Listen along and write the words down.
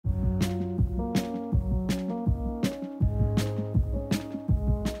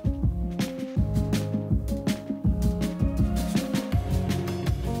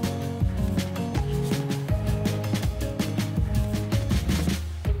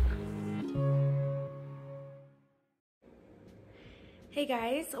Hey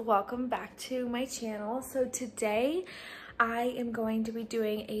guys, welcome back to my channel. So today I am going to be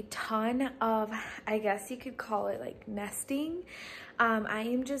doing a ton of, I guess you could call it like nesting. I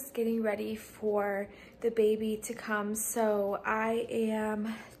am just getting ready for the baby to come. So I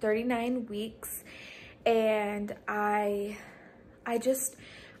am 39 weeks and I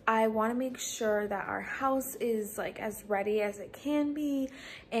want to make sure that our house is like as ready as it can be.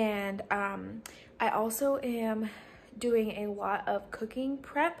 And I also am doing a lot of cooking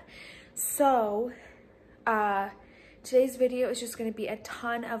prep. So today's video is just going to be a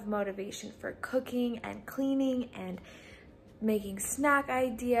ton of motivation for cooking and cleaning and making snack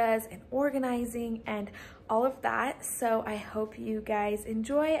ideas and organizing and all of that. So I hope you guys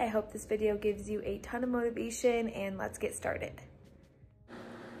enjoy. I hope this video gives you a ton of motivation, and let's get started.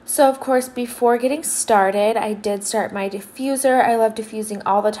 So of course, before getting started, I did start my diffuser. I love diffusing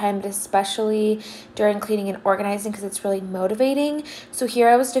all the time, but especially during cleaning and organizing because it's really motivating. So here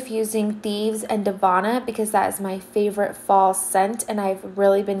I was diffusing Thieves and Devana because that is my favorite fall scent, and I've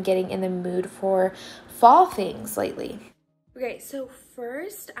really been getting in the mood for fall things lately. Okay, so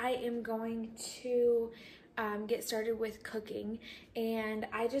first I am going to get started with cooking, and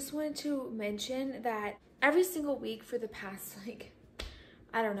I just wanted to mention that every single week for the past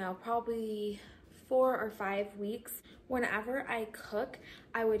I don't know, probably 4 or 5 weeks, whenever I cook,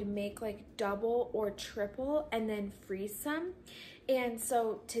 I would make like double or triple and then freeze some. And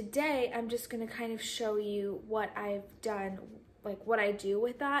so today I'm just gonna kind of show you what I've done, like what I do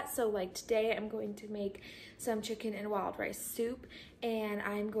with that. So like today I'm going to make some chicken and wild rice soup, and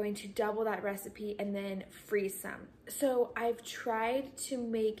I'm going to double that recipe and then freeze some. So I've tried to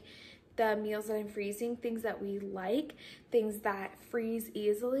make the meals that I'm freezing things that we like, things that freeze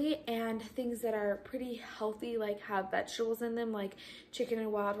easily, and things that are pretty healthy, like have vegetables in them. Like chicken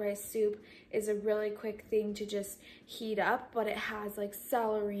and wild rice soup is a really quick thing to just heat up, but it has like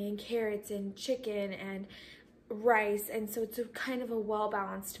celery and carrots and chicken and rice, and so it's a kind of a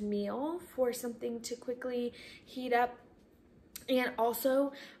well-balanced meal for something to quickly heat up. And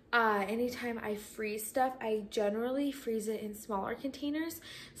also anytime I freeze stuff, I generally freeze it in smaller containers.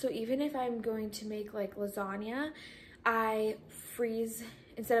 So even if I'm going to make like lasagna, I freeze,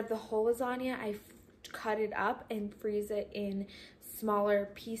 instead of the whole lasagna, I cut it up and freeze it in smaller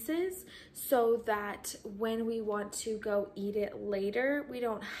pieces so that when we want to go eat it later, we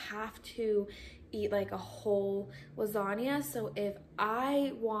don't have to eat like a whole lasagna. So if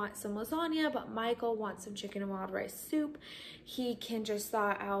I want some lasagna but Michael wants some chicken and wild rice soup, he can just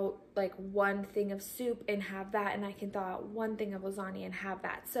thaw out like one thing of soup and have that, and I can thaw out one thing of lasagna and have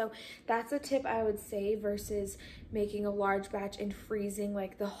that. So that's a tip I would say versus making a large batch and freezing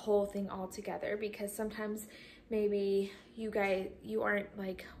like the whole thing all together, because sometimes maybe you aren't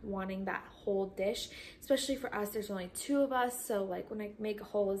like wanting that whole dish. Especially for us, there's only 2 of us, so like when I make a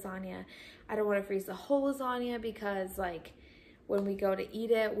whole lasagna, I don't want to freeze the whole lasagna because like when we go to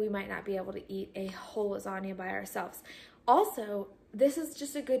eat it, we might not be able to eat a whole lasagna by ourselves. Also, this is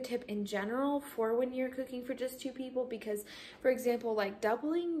just a good tip in general for when you're cooking for just 2 people, because for example, like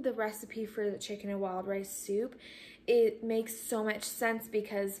doubling the recipe for the chicken and wild rice soup, it makes so much sense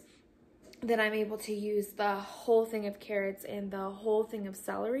because then I'm able to use the whole thing of carrots and the whole thing of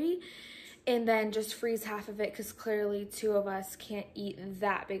celery, and then just freeze half of it because clearly 2 of us can't eat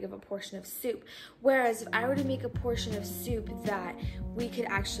that big of a portion of soup. Whereas if I were to make a portion of soup that we could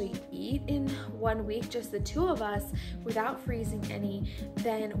actually eat in 1 week, just the 2 of us, without freezing any,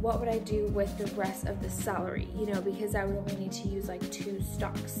 then what would I do with the rest of the celery? You know, because I would only need to use like 2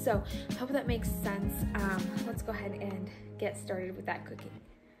 stalks. So I hope that makes sense. Let's go ahead and get started with that cooking.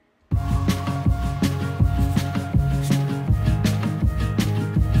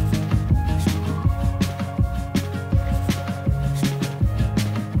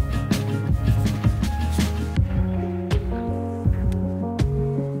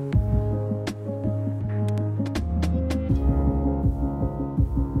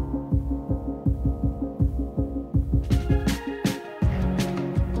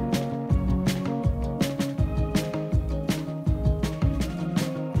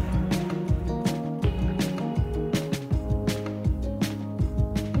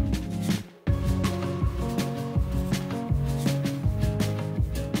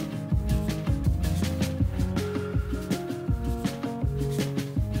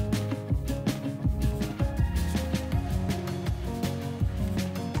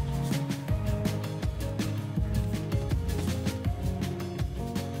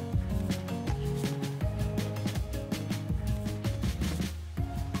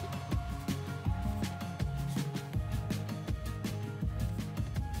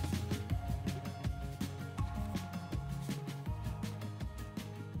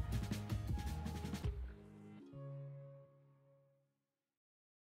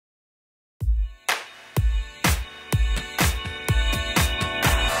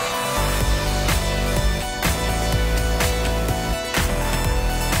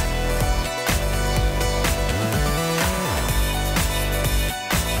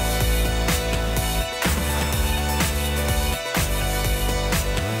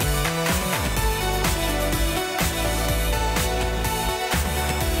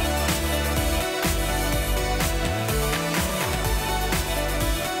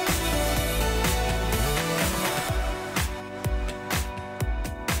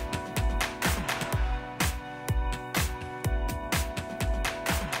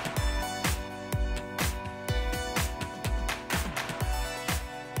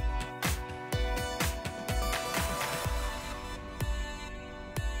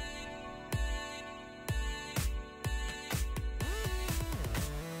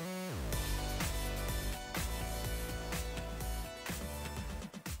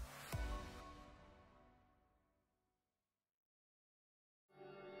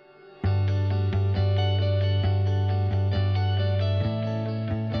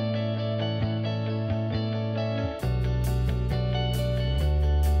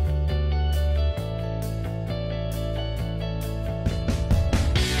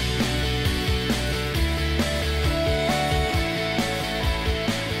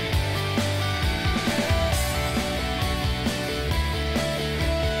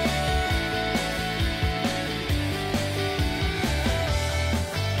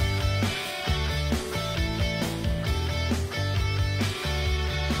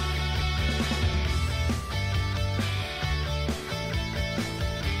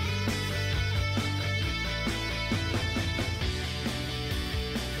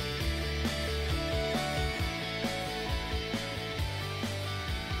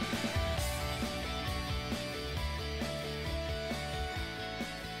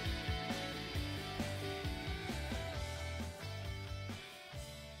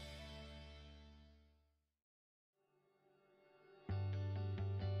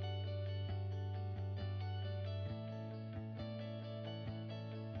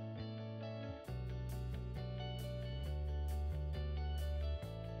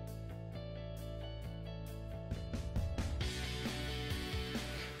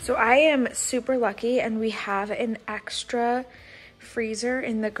 So I am super lucky, and we have an extra freezer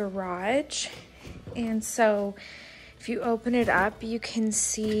in the garage. And so if you open it up, you can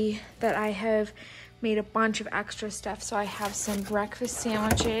see that I have made a bunch of extra stuff. So I have some breakfast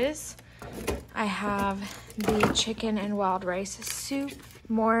sandwiches. I have the chicken and wild rice soup,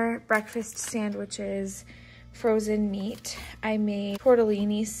 more breakfast sandwiches, frozen meat. I made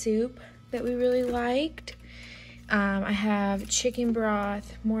tortellini soup that we really liked. I have chicken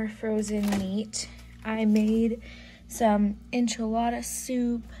broth, more frozen meat. I made some enchilada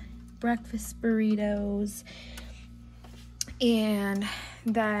soup, breakfast burritos, and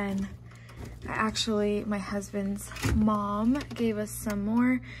then my husband's mom gave us some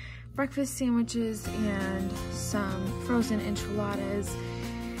more breakfast sandwiches and some frozen enchiladas.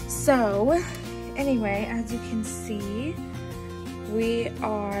 So anyway, as you can see, we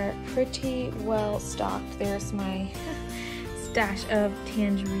are pretty well stocked. There's my stash of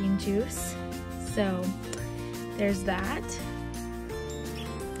tangerine juice. So there's that.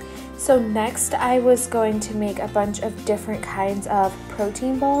 So next I was going to make a bunch of different kinds of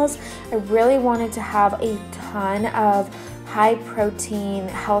protein balls. I really wanted to have a ton of high protein,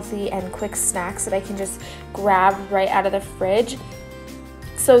 healthy, and quick snacks that I can just grab right out of the fridge.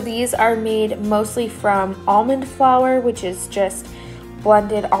 So these are made mostly from almond flour, which is just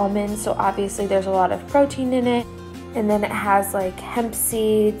blended almonds, so obviously there's a lot of protein in it. And then it has like hemp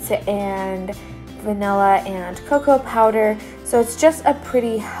seeds and vanilla and cocoa powder. So it's just a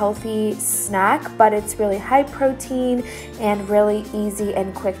pretty healthy snack, but it's really high protein and really easy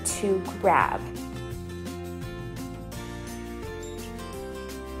and quick to grab.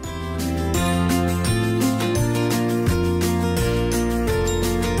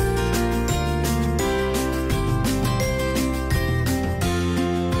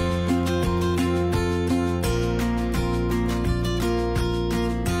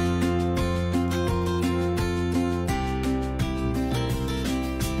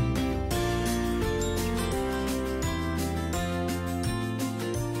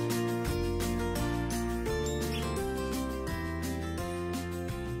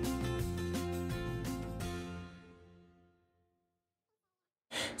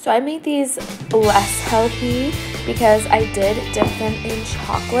 So I made these less healthy because I did dip them in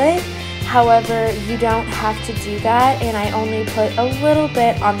chocolate. However, you don't have to do that, and I only put a little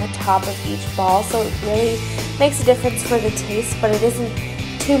bit on the top of each ball, so it really makes a difference for the taste, but it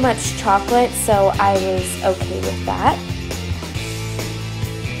isn't too much chocolate, so I was okay with that.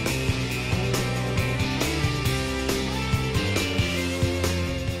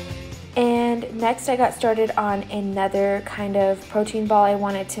 And next I got started on another kind of protein ball I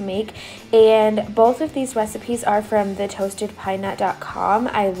wanted to make, and both of these recipes are from thetoastedpinenut.com.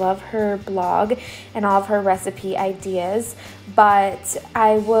 I love her blog and all of her recipe ideas, but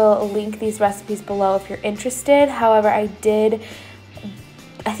I will link these recipes below if you're interested. However, I think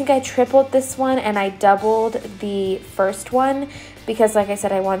I tripled this one and I doubled the first one because, like I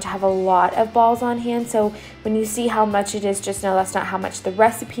said, I wanted to have a lot of balls on hand. So when you see how much it is, just know that's not how much the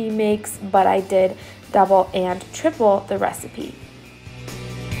recipe makes, but I did double and triple the recipe.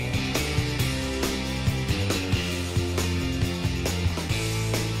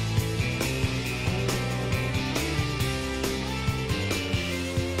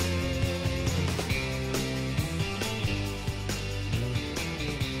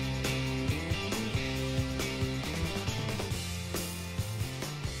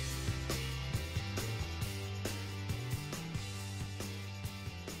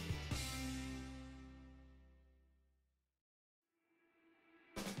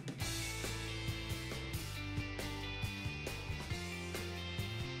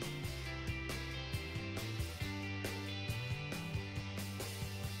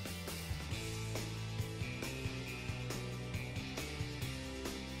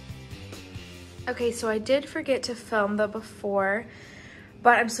 Okay, so I did forget to film the before,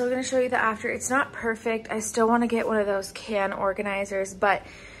 but I'm still gonna show you the after. It's not perfect. I still wanna get one of those can organizers, but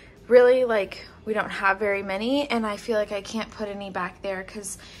really, like, we don't have very many, and I feel like I can't put any back there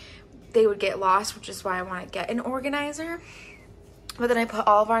because they would get lost, which is why I wanna get an organizer. But then I put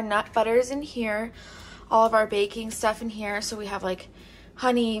all of our nut butters in here, all of our baking stuff in here. So we have like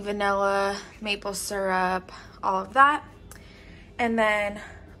honey, vanilla, maple syrup, all of that. And then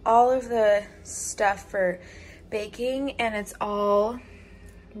all of the stuff for baking, and it's all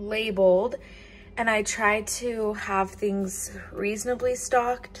labeled, and I try to have things reasonably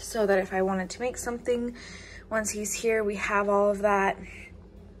stocked so that if I wanted to make something once he's here, we have all of that,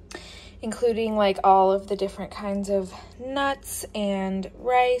 including like all of the different kinds of nuts and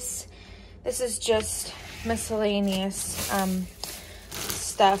rice. This is just miscellaneous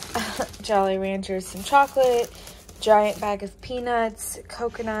stuff stuff. Jolly Ranchers, some chocolate, giant bag of peanuts,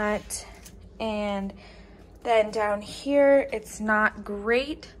 coconut, and then down here, it's not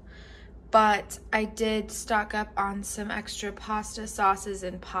great, but I did stock up on some extra pasta sauces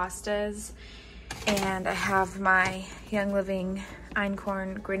and pastas. And I have my Young Living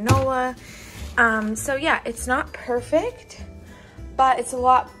Einkorn granola. So yeah, it's not perfect, but it's a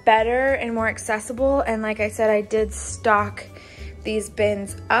lot better and more accessible. And like I said, I did stock these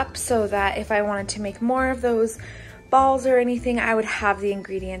bins up so that if I wanted to make more of those balls or anything, I would have the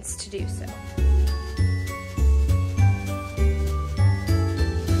ingredients to do so.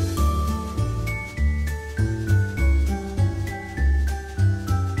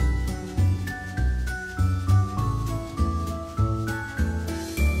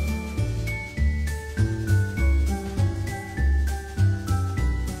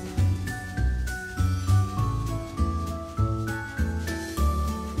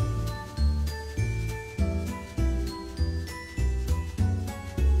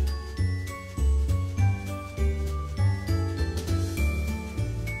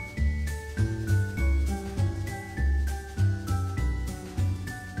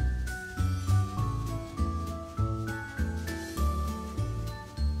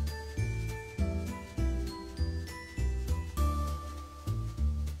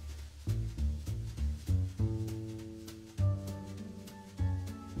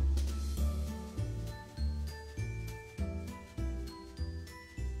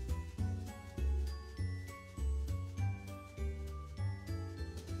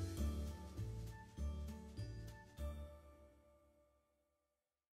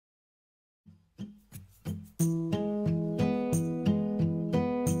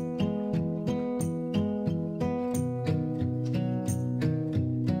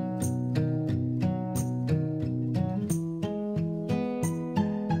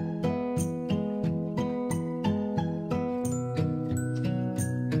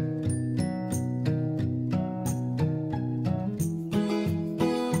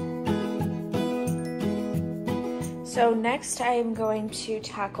 So next I am going to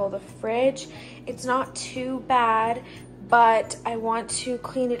tackle the fridge. It's not too bad, but I want to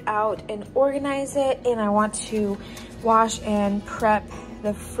clean it out and organize it, and I want to wash and prep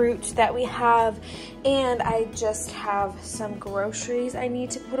the fruit that we have, and I just have some groceries I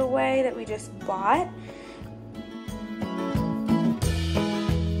need to put away that we just bought.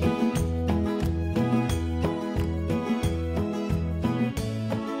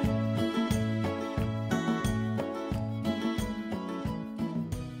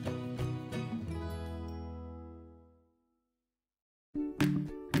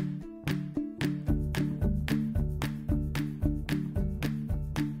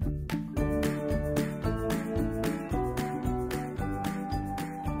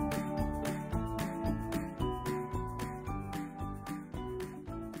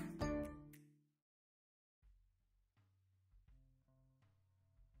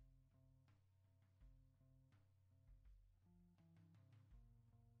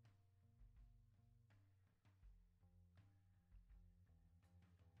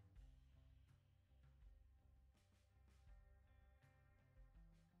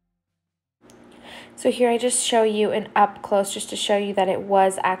 So here I just show you an up close just to show you that it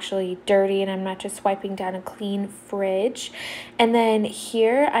was actually dirty and I'm not just wiping down a clean fridge. And then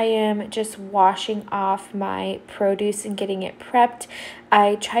here I am just washing off my produce and getting it prepped.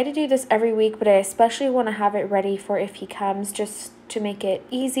 I try to do this every week, but I especially want to have it ready for if he comes, just to make it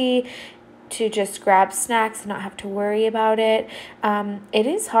easy to just grab snacks and not have to worry about it. It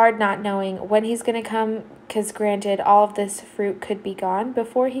is hard not knowing when he's gonna come, because granted, all of this fruit could be gone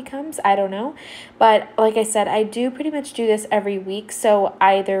before he comes. I don't know. But like I said, I do pretty much do this every week. So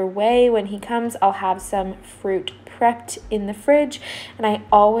either way, when he comes, I'll have some fruit prepped in the fridge. And I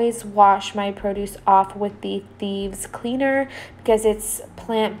always wash my produce off with the Thieves cleaner because it's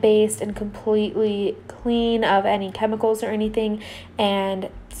plant-based and completely clean of any chemicals or anything. And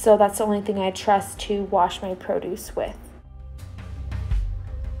so that's the only thing I trust to wash my produce with.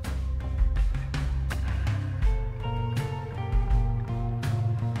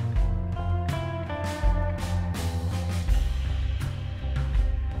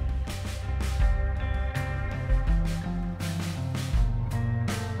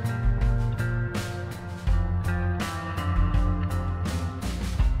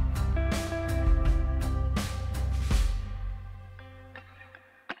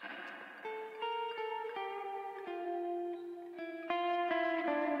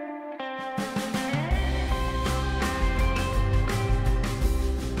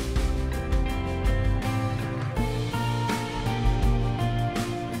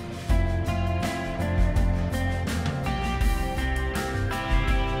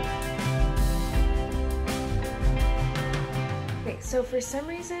 So for some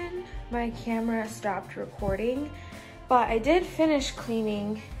reason, my camera stopped recording, but I did finish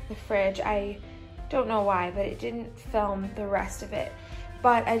cleaning the fridge. I don't know why, but it didn't film the rest of it.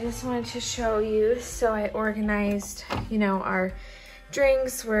 But I just wanted to show you. So I organized, you know, our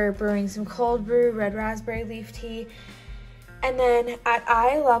drinks. We're brewing some cold brew, red raspberry leaf tea. And then at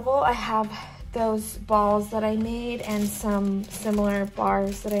eye level, I have those balls that I made and some similar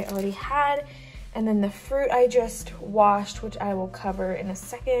bars that I already had. And then the fruit I just washed, which I will cover in a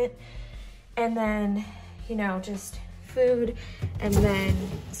second. And then, you know, just food, and then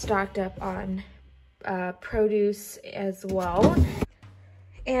stocked up on produce as well.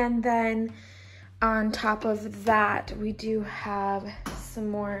 And then on top of that, we do have some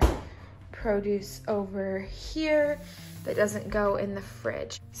more produce over here that doesn't go in the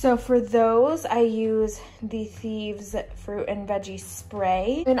fridge. So for those, I use the Thieves fruit and veggie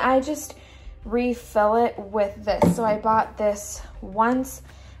spray, and I just refill it with this. So I bought this once,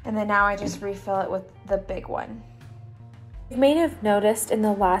 and then now I just refill it with the big one. You may have noticed in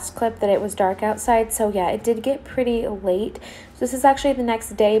the last clip that it was dark outside, so yeah, it did get pretty late. So this is actually the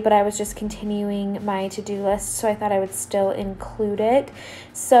next day, but I was just continuing my to-do list, so I thought I would still include it.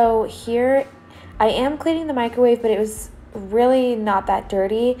 So here, I am cleaning the microwave, but it was really not that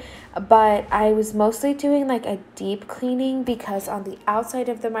dirty, but I was mostly doing like a deep cleaning because on the outside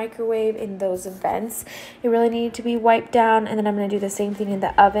of the microwave in those vents, it really needed to be wiped down, and then I'm going to do the same thing in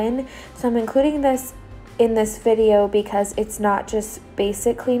the oven. So I'm including this in this video because it's not just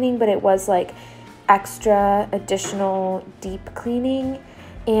basic cleaning, but it was like extra additional deep cleaning.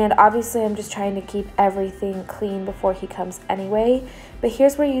 And obviously I'm just trying to keep everything clean before he comes anyway. But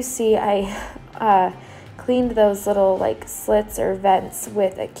here's where you see I cleaned those little like slits or vents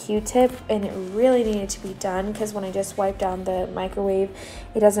with a Q-tip, and it really needed to be done because when I just wipe down the microwave,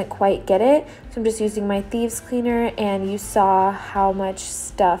 it doesn't quite get it. So I'm just using my Thieves cleaner, and you saw how much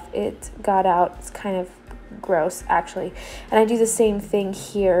stuff it got out. It's kind of gross actually. And I do the same thing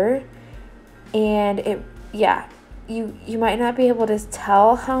here, and it, yeah, you might not be able to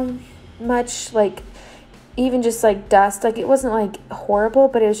tell how much, like, even just like dust, like it wasn't like horrible,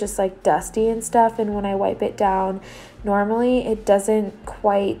 but it was just like dusty and stuff. And when I wipe it down normally, it doesn't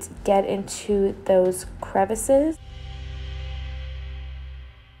quite get into those crevices.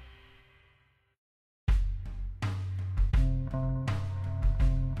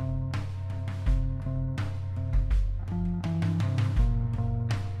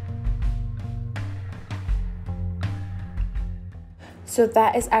 So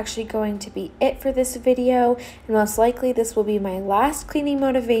that is actually going to be it for this video, and most likely this will be my last cleaning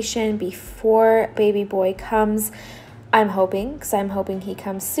motivation before baby boy comes. I'm hoping, because I'm hoping he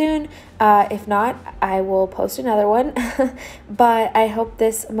comes soon. If not, I will post another one. But I hope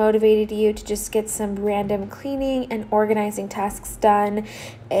this motivated you to just get some random cleaning and organizing tasks done,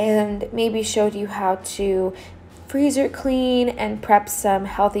 and maybe showed you how to freezer clean and prep some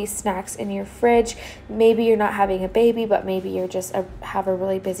healthy snacks in your fridge. Maybe you're not having a baby, but maybe you're just have a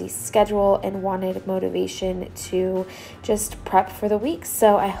really busy schedule and wanted motivation to just prep for the week.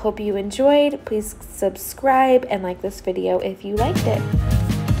 So I hope you enjoyed. Please subscribe and like this video if you liked it.